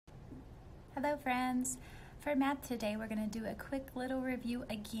Hello friends! For math today we're going to do a quick little review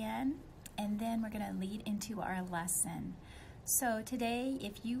again and then we're going to lead into our lesson. So today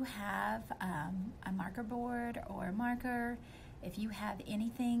if you have a marker board or a marker, if you have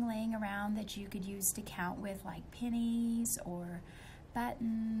anything laying around that you could use to count with like pennies or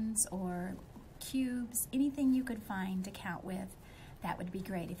buttons or cubes, anything you could find to count with, that would be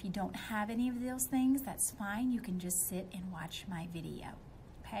great. If you don't have any of those things, that's fine. You can just sit and watch my video,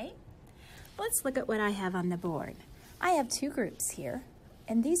 okay? Let's look at what I have on the board. I have two groups here,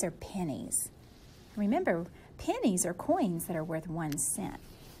 and these are pennies. Remember, pennies are coins that are worth 1 cent.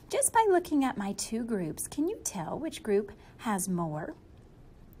 Just by looking at my two groups, can you tell which group has more?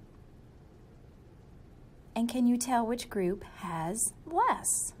 And can you tell which group has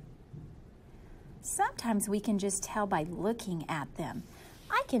less? Sometimes we can just tell by looking at them.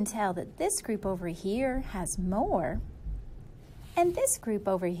 I can tell that this group over here has more, and this group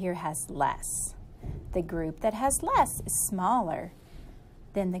over here has less. The group that has less is smaller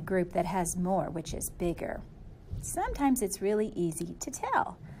than the group that has more, which is bigger. Sometimes it's really easy to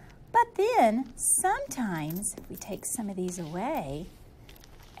tell. But then, sometimes, if we take some of these away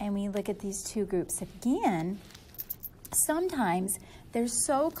and we look at these two groups again, sometimes they're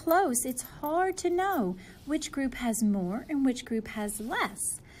so close, it's hard to know which group has more and which group has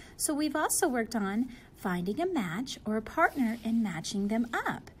less. So we've also worked on finding a match or a partner and matching them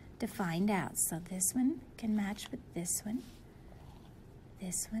up to find out. So this one can match with this one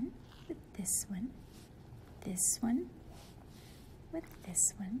with this one, this one with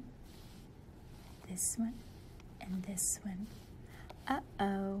this one, and this one.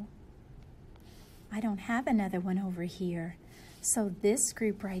 Uh-oh. I don't have another one over here. So this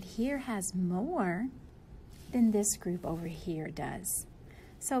group right here has more than this group over here does.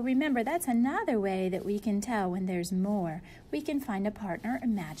 So remember, that's another way that we can tell when there's more. We can find a partner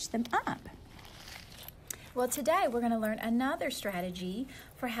and match them up. Well, today we're going to learn another strategy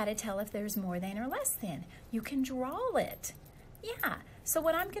for how to tell if there's more than or less than. You can draw it. Yeah, so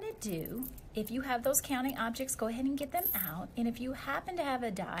what I'm going to do, if you have those counting objects, go ahead and get them out. And if you happen to have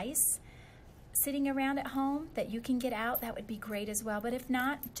a dice sitting around at home that you can get out, that would be great as well. But if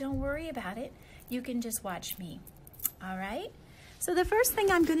not, don't worry about it. You can just watch me. All right? So the first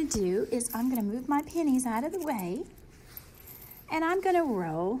thing I'm going to do is I'm going to move my pennies out of the way, and I'm going to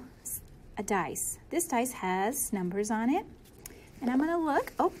roll a dice. This dice has numbers on it, and I'm going to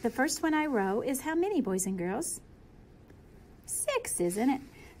look. Oh, the first one I roll is how many, boys and girls? 6, isn't it?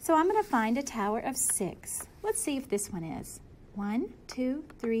 So I'm going to find a tower of 6. Let's see if this one is. 1, 2,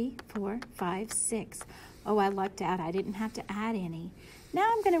 3, 4, 5, 6. Oh, I lucked out. I didn't have to add any. Now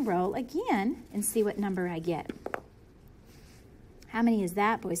I'm going to roll again and see what number I get. How many is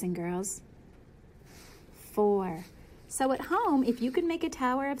that, boys and girls? 4. So at home, if you could make a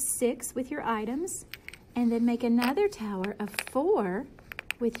tower of 6 with your items and then make another tower of 4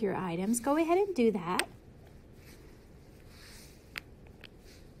 with your items, go ahead and do that.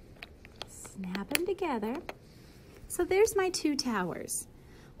 Snap them together. So there's my 2 towers.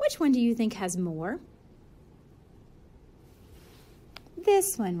 Which one do you think has more?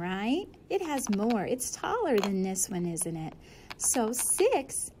 This one, right? It has more. It's taller than this one, isn't it? So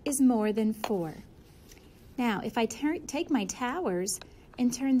 6 is more than 4. Now, if I take my towers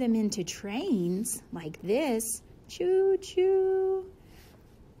and turn them into trains like this, choo-choo,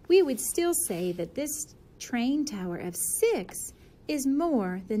 we would still say that this train tower of 6 is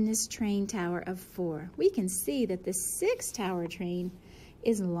more than this train tower of 4. We can see that the 6 tower train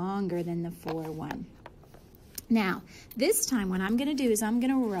is longer than the 4 one. Now, this time what I'm going to do is I'm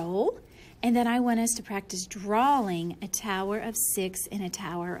going to roll, and then I want us to practice drawing a tower of 6 and a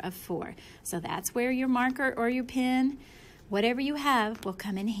tower of 4. So that's where your marker or your pen, whatever you have, will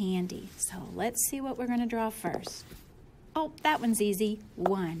come in handy. So let's see what we're going to draw first. Oh, that one's easy,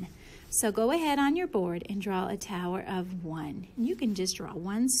 1. So go ahead on your board and draw a tower of 1. And you can just draw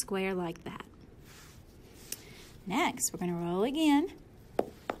one square like that. Next, we're going to roll again.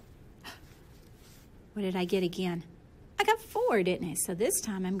 What did I get again? I got 4, didn't I? So this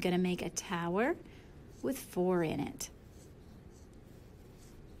time I'm going to make a tower with 4 in it.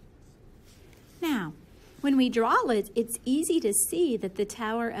 Now, when we draw it, it's easy to see that the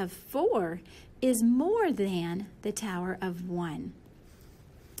tower of 4 is more than the tower of 1.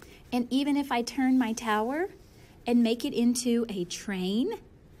 And even if I turn my tower and make it into a train,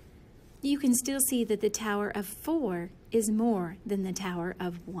 you can still see that the tower of 4 is more than the tower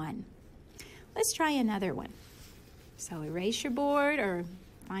of 1. Let's try another one. So erase your board or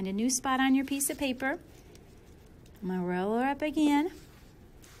find a new spot on your piece of paper. I'm going to roll her up again.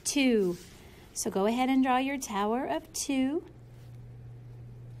 2. So go ahead and draw your tower of 2.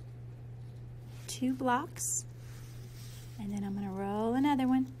 2 blocks. And then I'm going to roll another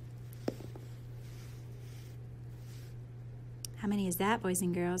one. How many is that, boys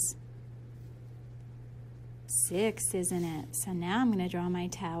and girls? 6, isn't it? So now I'm going to draw my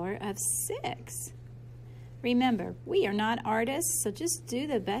tower of 6. Remember, we are not artists, so just do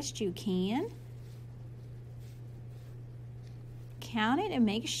the best you can. Count it and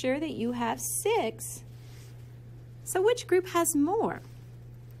make sure that you have 6. So which group has more?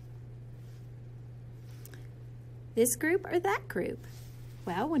 This group or that group?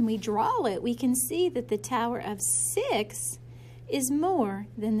 Well, when we draw it, we can see that the tower of 6 is more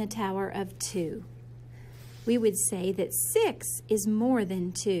than the tower of 2. We would say that 6 is more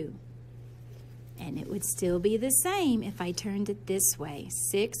than 2. And it would still be the same if I turned it this way.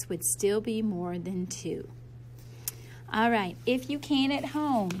 6 would still be more than 2. All right, if you can at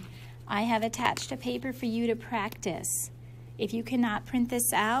home, I have attached a paper for you to practice. If you cannot print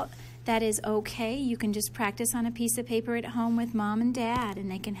this out, that is okay. You can just practice on a piece of paper at home with Mom and Dad,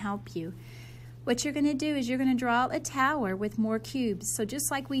 and they can help you. What you're going to do is you're going to draw a tower with more cubes. So just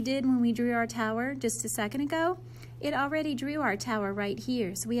like we did when we drew our tower just a second ago, it already drew our tower right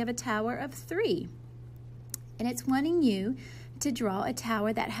here. So we have a tower of 3. And it's wanting you to draw a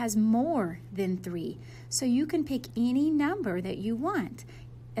tower that has more than 3. So you can pick any number that you want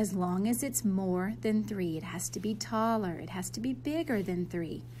as long as it's more than 3. It has to be taller. It has to be bigger than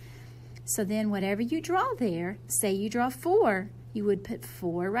 3. So then whatever you draw there, say you draw 4, you would put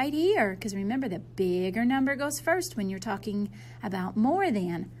 4 right here, because remember the bigger number goes first when you're talking about more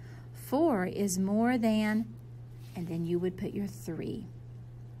than. 4 is more than, and then you would put your 3.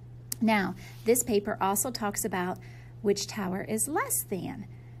 Now, this paper also talks about which tower is less than.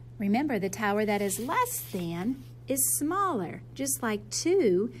 Remember, the tower that is less than is smaller, just like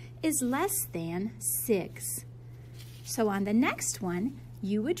 2 is less than 6. So on the next one,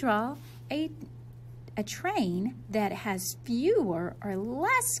 you would draw a train that has fewer or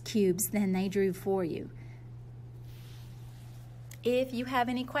less cubes than they drew for you. If you have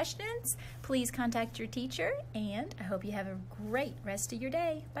any questions, please contact your teacher, and I hope you have a great rest of your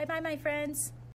day. Bye-bye, my friends.